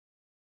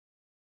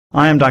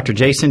I am Dr.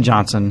 Jason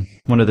Johnson,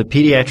 one of the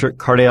Pediatric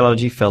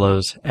Cardiology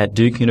Fellows at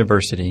Duke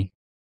University,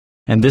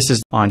 and this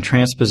is on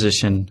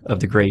transposition of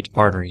the great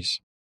arteries.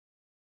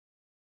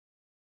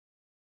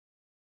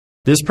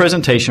 This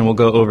presentation will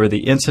go over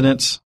the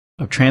incidence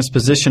of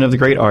transposition of the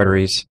great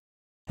arteries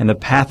and the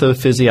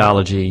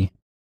pathophysiology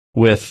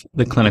with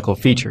the clinical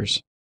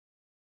features.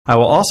 I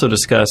will also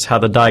discuss how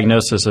the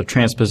diagnosis of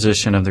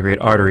transposition of the great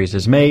arteries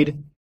is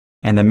made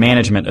and the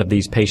management of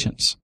these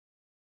patients.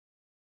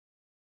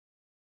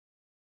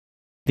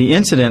 The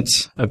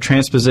incidence of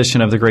transposition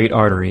of the great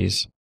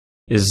arteries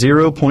is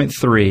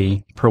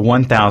 0.3 per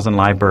 1,000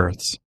 live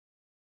births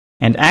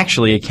and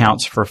actually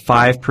accounts for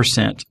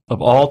 5%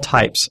 of all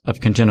types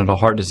of congenital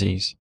heart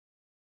disease.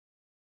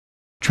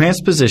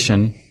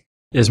 Transposition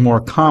is more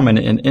common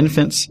in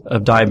infants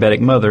of diabetic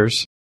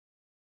mothers,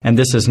 and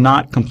this is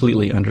not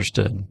completely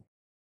understood.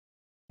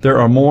 There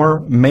are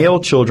more male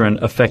children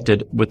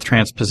affected with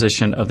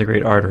transposition of the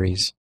great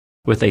arteries,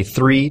 with a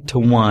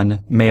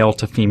 3-to-1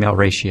 male-to-female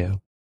ratio.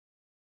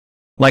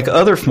 Like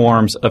other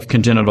forms of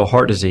congenital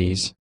heart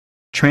disease,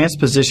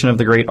 transposition of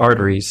the great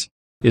arteries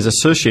is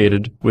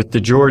associated with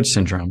DiGeorge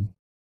syndrome,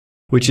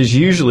 which is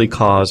usually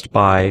caused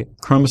by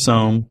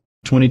chromosome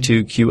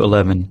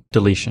 22q11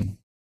 deletion.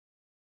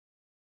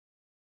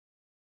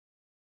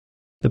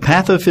 The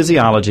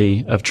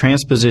pathophysiology of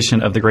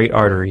transposition of the great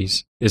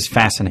arteries is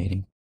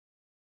fascinating.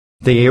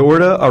 The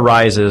aorta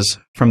arises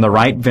from the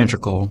right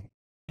ventricle,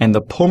 and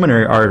the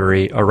pulmonary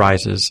artery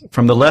arises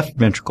from the left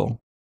ventricle,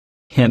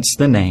 hence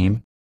the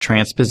name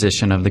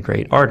transposition of the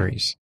great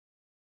arteries.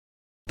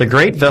 The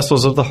great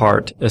vessels of the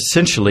heart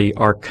essentially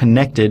are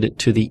connected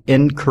to the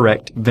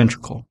incorrect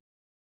ventricle.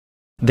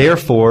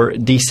 Therefore,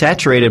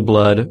 desaturated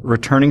blood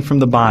returning from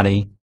the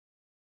body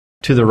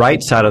to the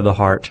right side of the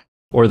heart,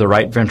 or the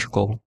right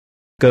ventricle,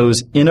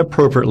 goes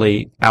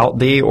inappropriately out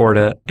the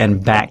aorta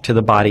and back to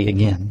the body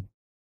again.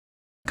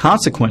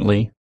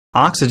 Consequently,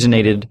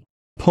 oxygenated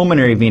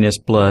pulmonary venous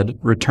blood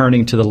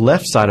returning to the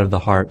left side of the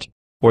heart,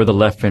 or the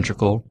left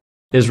ventricle,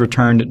 is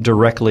returned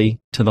directly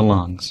to the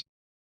lungs.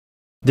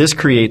 This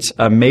creates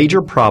a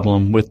major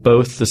problem with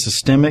both the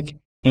systemic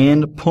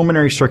and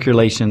pulmonary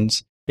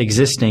circulations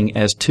existing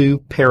as two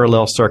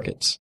parallel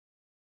circuits.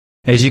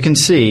 As you can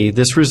see,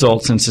 this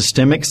results in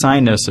systemic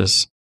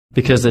cyanosis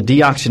because the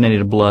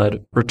deoxygenated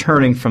blood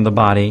returning from the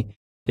body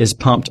is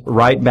pumped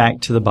right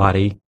back to the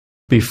body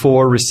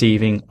before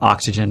receiving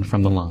oxygen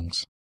from the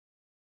lungs.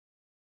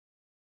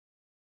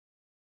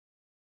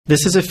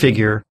 This is a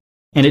figure,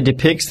 and it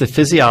depicts the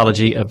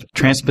physiology of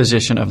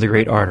transposition of the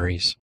great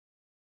arteries.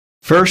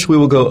 First, we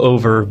will go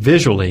over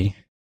visually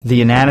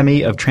the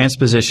anatomy of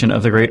transposition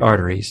of the great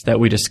arteries that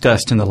we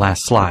discussed in the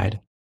last slide.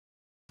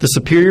 The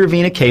superior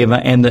vena cava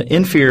and the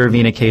inferior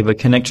vena cava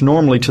connect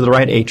normally to the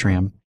right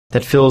atrium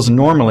that fills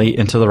normally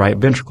into the right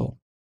ventricle.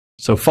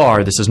 So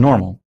far, this is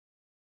normal.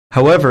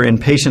 However, in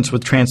patients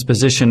with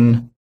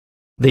transposition,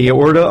 the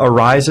aorta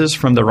arises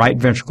from the right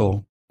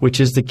ventricle, which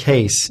is the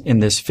case in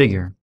this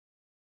figure.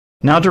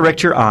 Now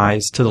direct your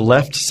eyes to the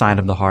left side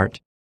of the heart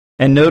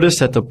and notice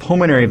that the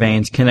pulmonary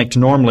veins connect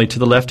normally to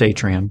the left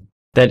atrium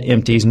that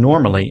empties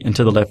normally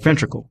into the left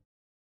ventricle.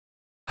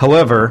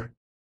 However,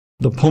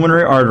 the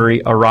pulmonary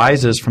artery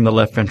arises from the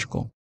left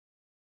ventricle.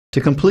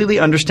 To completely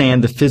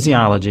understand the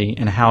physiology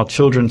and how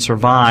children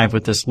survive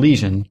with this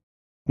lesion,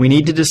 we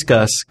need to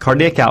discuss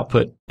cardiac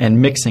output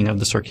and mixing of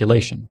the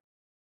circulation.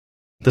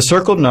 The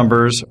circled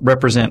numbers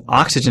represent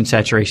oxygen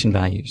saturation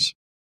values.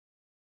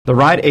 The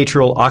right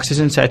atrial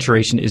oxygen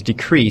saturation is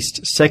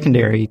decreased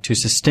secondary to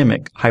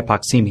systemic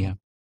hypoxemia.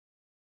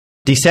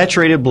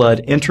 Desaturated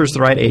blood enters the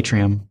right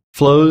atrium,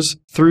 flows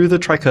through the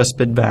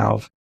tricuspid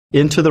valve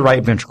into the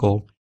right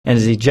ventricle, and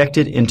is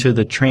ejected into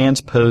the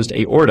transposed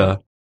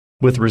aorta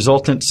with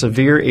resultant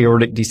severe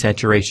aortic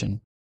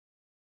desaturation.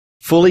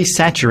 Fully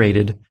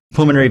saturated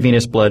pulmonary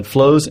venous blood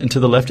flows into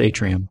the left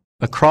atrium,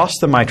 across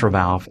the mitral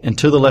valve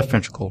into the left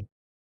ventricle,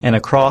 and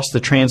across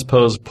the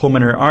transposed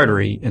pulmonary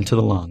artery into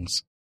the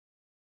lungs.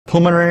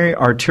 Pulmonary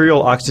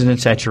arterial oxygen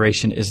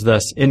saturation is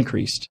thus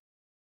increased.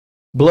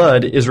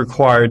 Blood is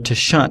required to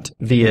shunt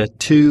via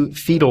two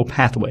fetal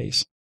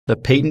pathways, the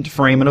patent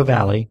foramen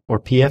ovale, or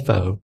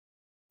PFO,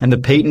 and the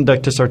patent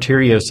ductus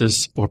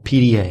arteriosus, or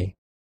PDA.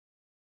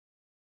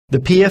 The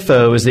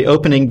PFO is the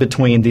opening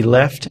between the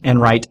left and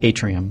right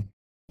atrium,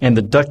 and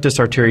the ductus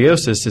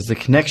arteriosus is the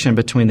connection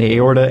between the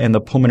aorta and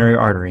the pulmonary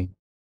artery.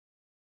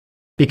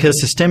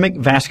 Because systemic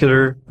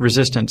vascular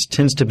resistance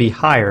tends to be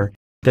higher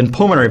than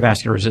pulmonary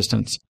vascular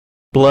resistance,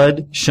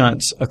 blood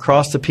shunts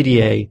across the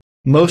PDA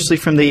mostly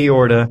from the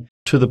aorta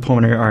to the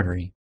pulmonary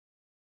artery.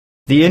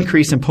 The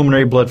increase in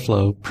pulmonary blood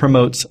flow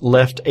promotes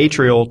left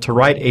atrial to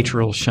right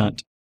atrial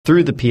shunt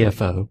through the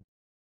PFO,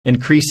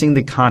 increasing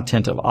the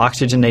content of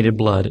oxygenated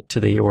blood to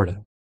the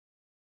aorta.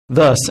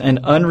 Thus, an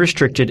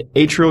unrestricted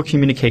atrial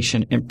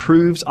communication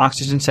improves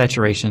oxygen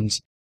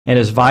saturations and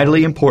is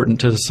vitally important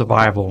to the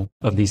survival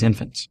of these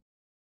infants.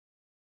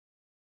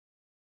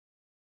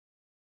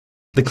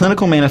 The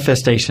clinical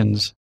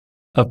manifestations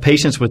of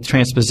patients with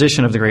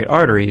transposition of the great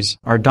arteries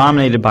are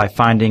dominated by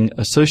finding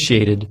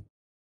associated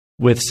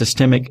with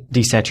systemic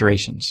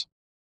desaturations.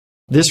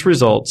 This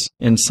results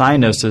in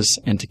cyanosis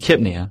and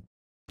tachypnea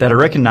that are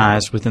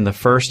recognized within the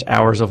first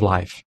hours of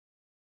life.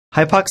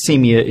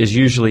 Hypoxemia is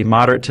usually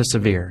moderate to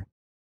severe.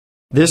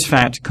 This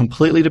fact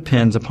completely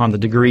depends upon the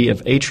degree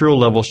of atrial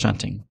level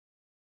shunting.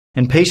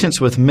 In patients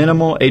with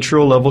minimal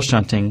atrial level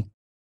shunting,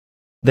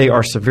 they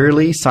are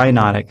severely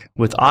cyanotic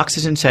with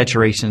oxygen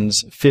saturations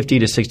 50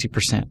 to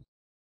 60%.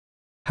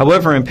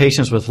 However, in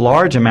patients with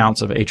large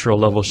amounts of atrial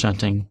level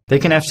shunting, they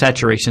can have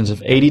saturations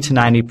of 80 to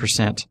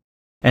 90%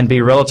 and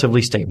be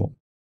relatively stable.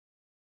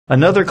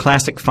 Another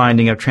classic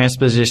finding of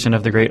transposition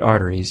of the great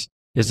arteries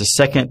is the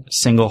second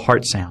single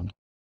heart sound.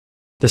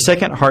 The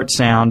second heart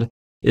sound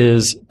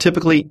is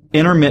typically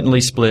intermittently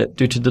split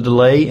due to the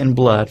delay in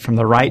blood from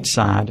the right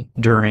side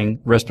during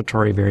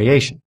respiratory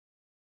variation.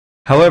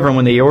 However,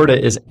 when the aorta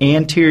is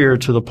anterior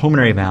to the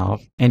pulmonary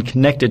valve and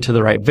connected to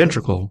the right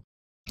ventricle,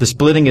 the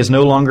splitting is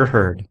no longer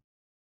heard.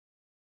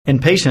 In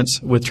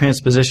patients with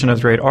transposition of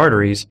the great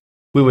arteries,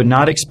 we would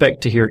not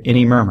expect to hear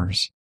any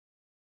murmurs.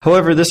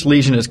 However, this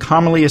lesion is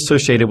commonly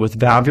associated with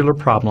valvular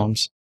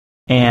problems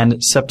and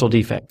septal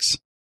defects.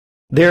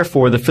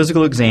 Therefore, the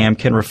physical exam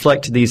can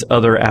reflect these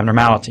other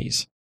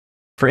abnormalities.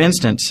 For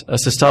instance, a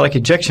systolic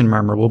ejection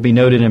murmur will be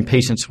noted in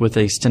patients with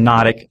a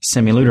stenotic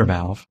semilunar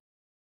valve.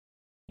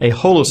 A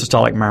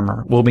holosystolic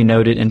murmur will be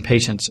noted in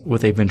patients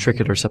with a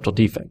ventricular septal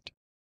defect.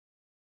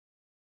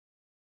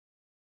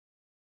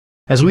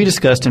 As we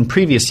discussed in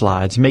previous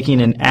slides,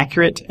 making an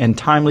accurate and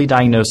timely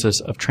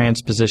diagnosis of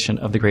transposition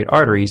of the great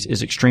arteries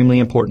is extremely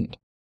important.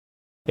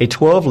 A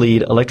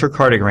 12-lead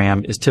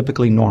electrocardiogram is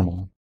typically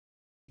normal.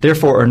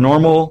 Therefore, a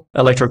normal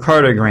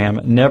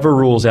electrocardiogram never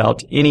rules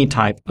out any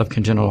type of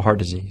congenital heart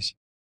disease.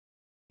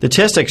 The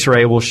chest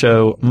X-ray will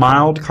show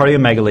mild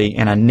cardiomegaly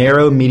and a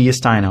narrow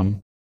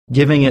mediastinum,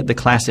 giving it the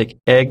classic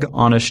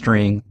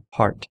egg-on-a-string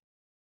heart.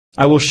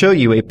 I will show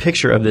you a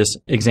picture of this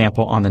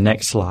example on the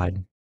next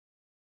slide.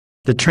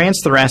 The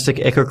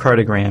transthoracic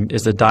echocardiogram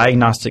is the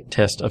diagnostic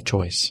test of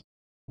choice.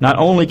 Not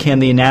only can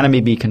the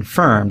anatomy be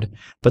confirmed,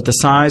 but the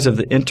size of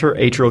the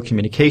interatrial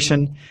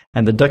communication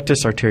and the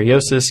ductus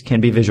arteriosus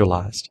can be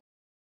visualized.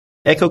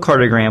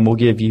 Echocardiogram will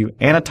give you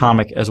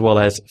anatomic as well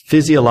as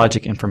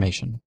physiologic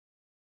information.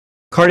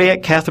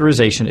 Cardiac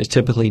catheterization is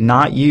typically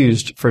not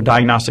used for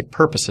diagnostic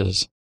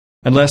purposes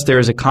unless there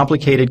is a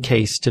complicated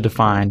case to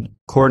define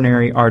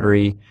coronary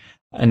artery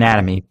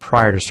anatomy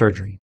prior to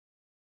surgery.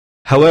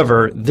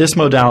 However, this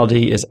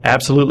modality is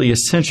absolutely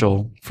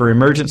essential for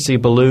emergency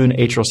balloon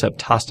atrial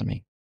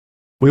septostomy.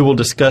 We will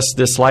discuss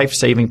this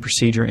life-saving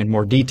procedure in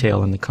more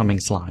detail in the coming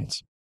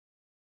slides.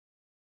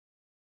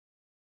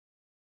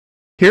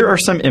 Here are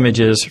some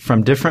images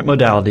from different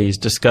modalities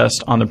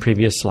discussed on the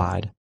previous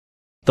slide.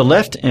 The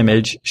left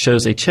image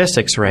shows a chest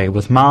X-ray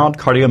with mild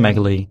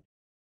cardiomegaly,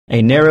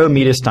 a narrow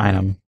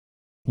mediastinum,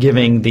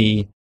 giving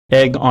the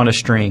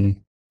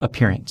egg-on-a-string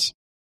appearance.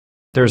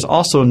 There is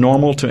also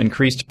normal to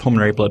increased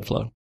pulmonary blood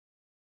flow.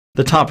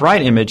 The top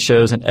right image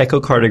shows an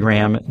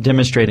echocardiogram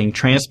demonstrating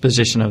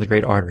transposition of the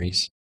great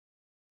arteries.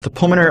 The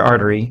pulmonary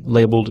artery,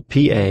 labeled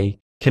PA,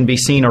 can be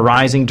seen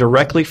arising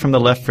directly from the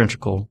left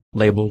ventricle,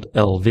 labeled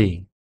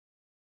LV.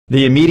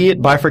 The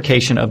immediate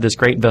bifurcation of this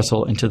great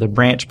vessel into the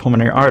branch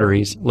pulmonary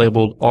arteries,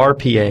 labeled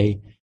RPA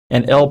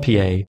and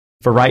LPA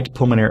for right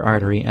pulmonary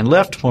artery and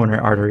left pulmonary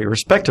artery,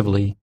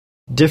 respectively,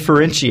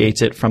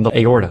 differentiates it from the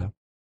aorta,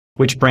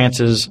 which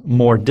branches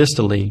more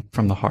distally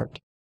from the heart.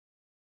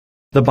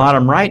 The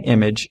bottom right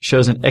image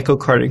shows an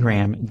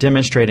echocardiogram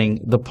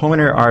demonstrating the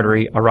pulmonary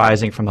artery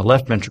arising from the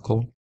left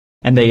ventricle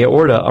and the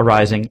aorta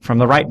arising from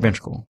the right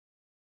ventricle.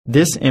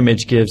 This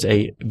image gives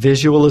a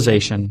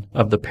visualization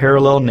of the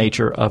parallel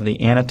nature of the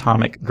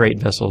anatomic great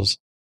vessels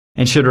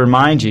and should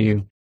remind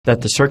you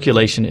that the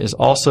circulation is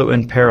also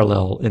in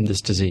parallel in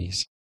this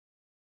disease.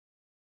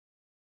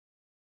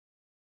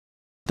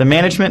 The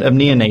management of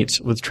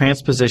neonates with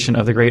transposition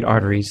of the great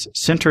arteries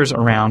centers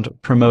around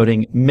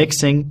promoting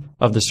mixing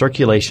of the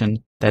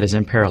circulation that is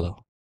in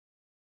parallel.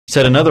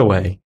 Said another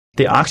way,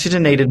 the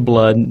oxygenated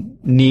blood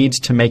needs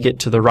to make it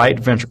to the right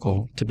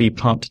ventricle to be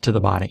pumped to the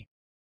body.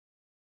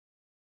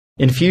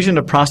 Infusion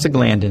of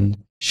prostaglandin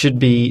should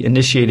be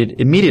initiated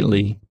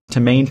immediately to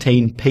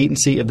maintain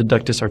patency of the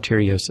ductus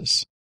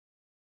arteriosus.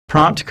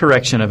 Prompt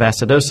correction of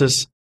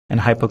acidosis and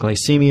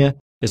hypoglycemia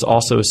is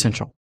also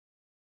essential.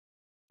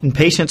 In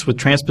patients with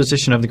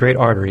transposition of the great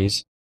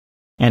arteries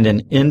and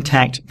an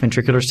intact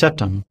ventricular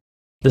septum,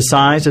 the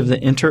size of the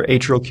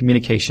interatrial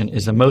communication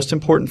is the most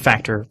important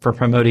factor for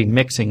promoting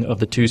mixing of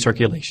the two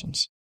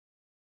circulations.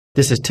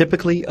 This is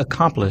typically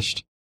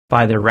accomplished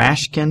by the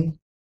Rashkin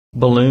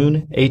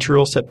balloon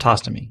atrial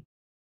septostomy.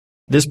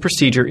 This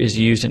procedure is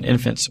used in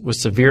infants with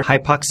severe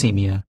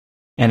hypoxemia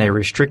and a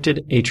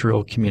restricted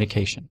atrial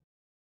communication.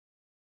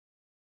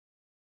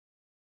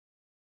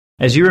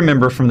 As you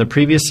remember from the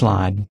previous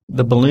slide,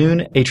 the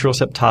balloon atrial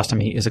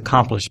septostomy is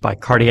accomplished by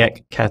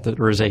cardiac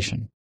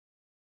catheterization.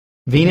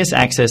 Venous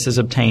access is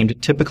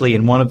obtained typically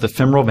in one of the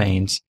femoral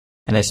veins,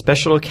 and a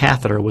special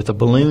catheter with a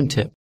balloon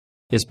tip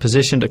is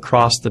positioned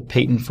across the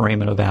patent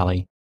foramen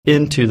ovale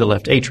into the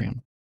left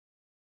atrium.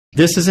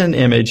 This is an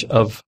image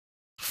of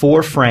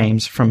 4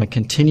 frames from a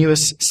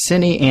continuous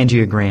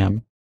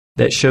cine-angiogram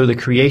that show the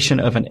creation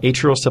of an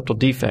atrial septal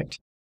defect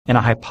in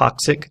a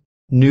hypoxic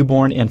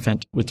newborn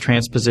infant with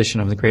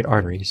transposition of the great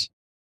arteries.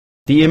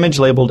 The image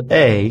labeled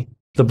A,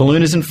 the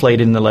balloon is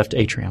inflated in the left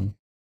atrium.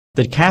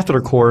 The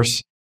catheter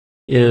course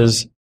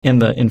is in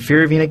the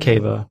inferior vena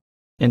cava,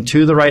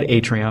 into the right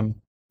atrium,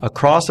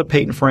 across the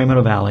patent foramen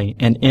ovale,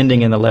 and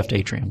ending in the left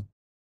atrium.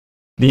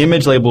 The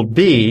image labeled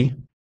B,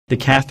 the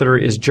catheter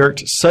is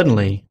jerked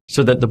suddenly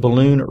so that the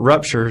balloon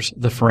ruptures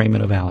the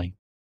foramen ovale.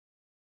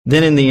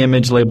 Then in the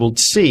image labeled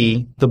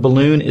C, the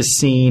balloon is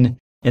seen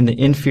in the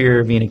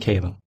inferior vena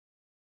cava.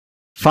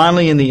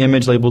 Finally, in the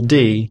image labeled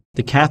D,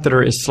 the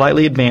catheter is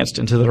slightly advanced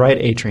into the right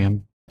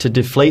atrium to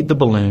deflate the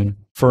balloon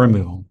for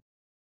removal.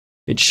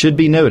 It should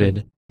be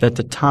noted that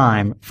the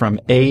time from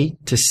A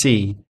to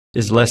C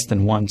is less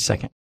than 1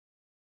 second.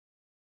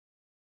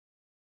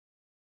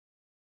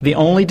 The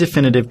only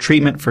definitive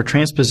treatment for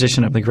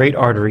transposition of the great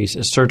arteries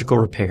is surgical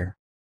repair.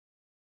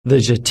 The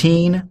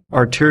Jettine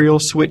arterial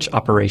switch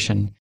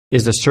operation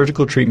is the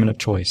surgical treatment of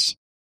choice.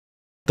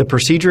 The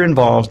procedure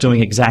involves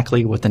doing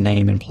exactly what the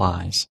name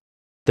implies.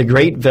 The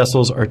great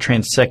vessels are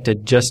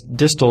transected just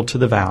distal to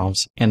the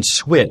valves and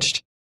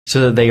switched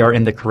so that they are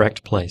in the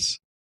correct place.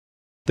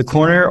 The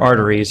coronary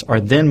arteries are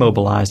then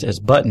mobilized as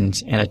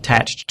buttons and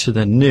attached to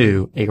the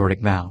new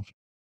aortic valve.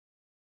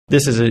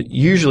 This is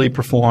usually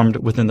performed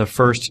within the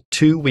first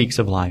 2 weeks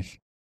of life,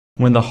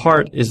 when the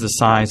heart is the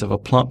size of a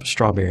plump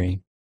strawberry,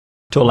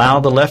 to allow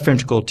the left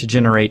ventricle to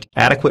generate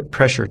adequate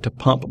pressure to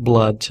pump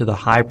blood to the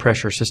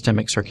high-pressure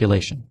systemic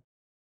circulation.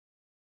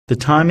 The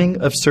timing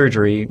of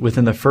surgery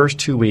within the first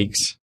 2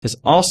 weeks is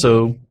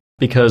also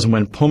because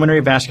when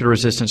pulmonary vascular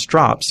resistance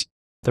drops,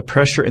 the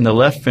pressure in the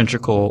left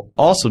ventricle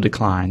also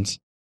declines,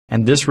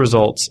 and this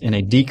results in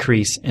a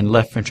decrease in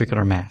left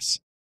ventricular mass.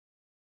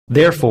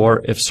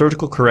 Therefore, if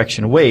surgical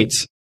correction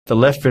waits, the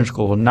left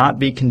ventricle will not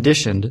be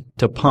conditioned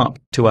to pump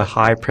to a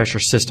high-pressure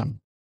system.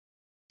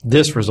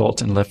 This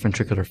results in left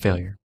ventricular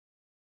failure.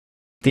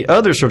 The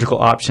other surgical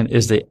option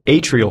is the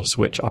atrial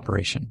switch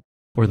operation,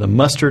 or the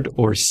mustard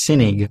or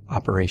Sinig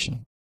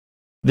operation.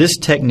 This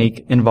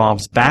technique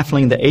involves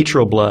baffling the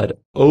atrial blood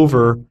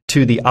over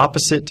to the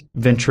opposite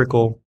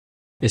ventricle,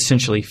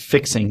 essentially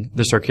fixing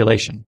the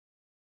circulation.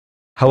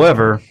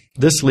 However,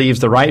 this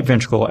leaves the right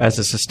ventricle as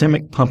a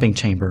systemic pumping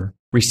chamber,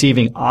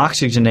 receiving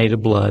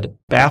oxygenated blood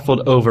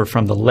baffled over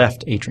from the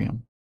left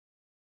atrium.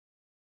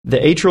 The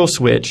atrial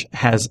switch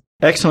has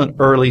excellent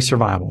early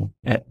survival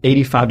at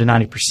 85 to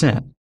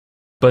 90%,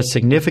 but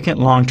significant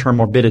long-term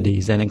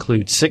morbidities that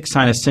include sick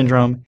sinus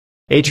syndrome,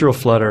 atrial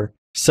flutter,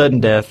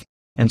 sudden death,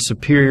 and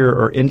superior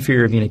or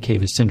inferior vena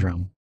cava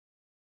syndrome.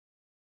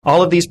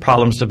 All of these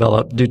problems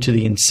develop due to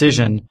the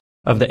incision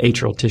of the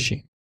atrial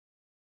tissue.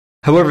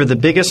 However, the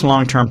biggest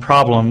long-term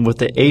problem with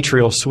the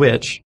atrial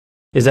switch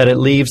is that it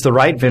leaves the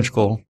right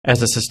ventricle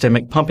as a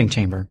systemic pumping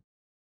chamber,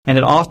 and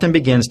it often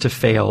begins to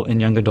fail in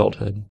young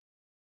adulthood.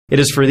 It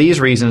is for these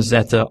reasons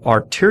that the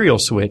arterial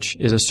switch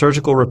is a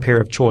surgical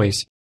repair of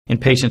choice in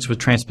patients with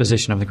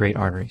transposition of the great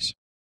arteries.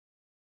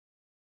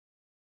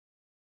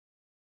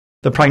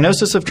 The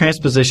prognosis of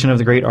transposition of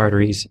the great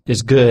arteries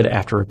is good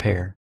after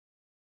repair.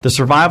 The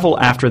survival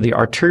after the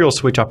arterial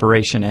switch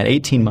operation at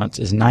 18 months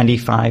is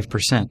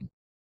 95%.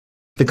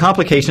 The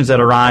complications that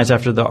arise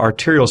after the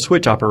arterial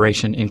switch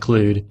operation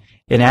include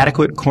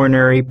inadequate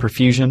coronary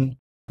perfusion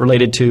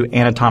related to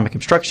anatomic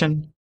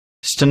obstruction,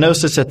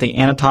 stenosis at the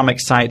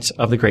anatomic sites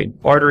of the great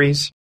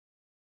arteries,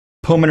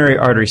 pulmonary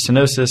artery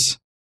stenosis,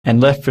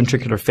 and left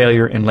ventricular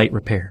failure in late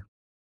repair.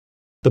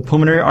 The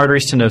pulmonary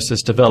artery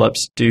stenosis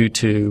develops due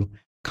to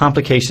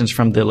complications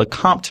from the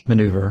Lecomte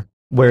maneuver,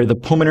 where the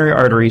pulmonary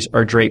arteries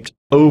are draped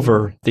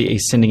over the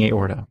ascending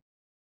aorta.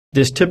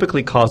 This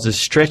typically causes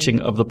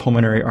stretching of the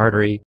pulmonary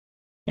artery,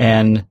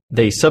 and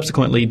they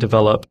subsequently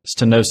develop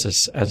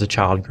stenosis as the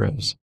child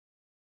grows.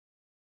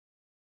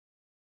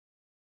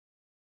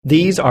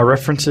 These are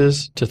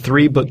references to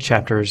 3 book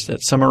chapters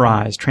that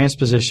summarize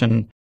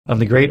transposition of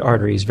the great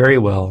arteries very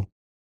well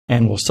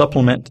and will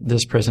supplement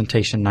this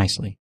presentation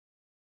nicely.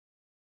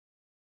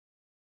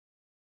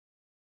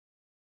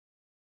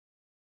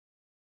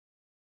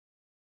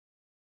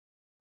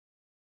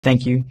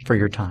 Thank you for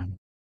your time.